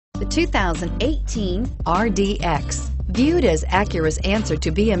2018 RDX. Viewed as Acura's answer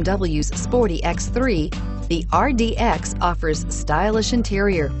to BMW's sporty X3, the RDX offers stylish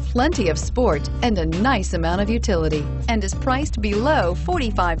interior, plenty of sport, and a nice amount of utility, and is priced below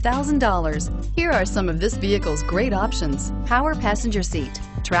 $45,000. Here are some of this vehicle's great options: power passenger seat,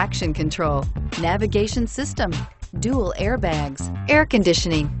 traction control, navigation system, dual airbags, air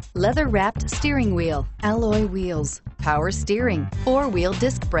conditioning, leather-wrapped steering wheel, alloy wheels, power steering, four-wheel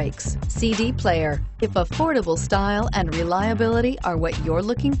disc brakes, CD player. If affordable style and reliability are what you're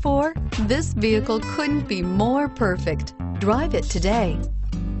looking for, this vehicle couldn't be more perfect. Drive it today.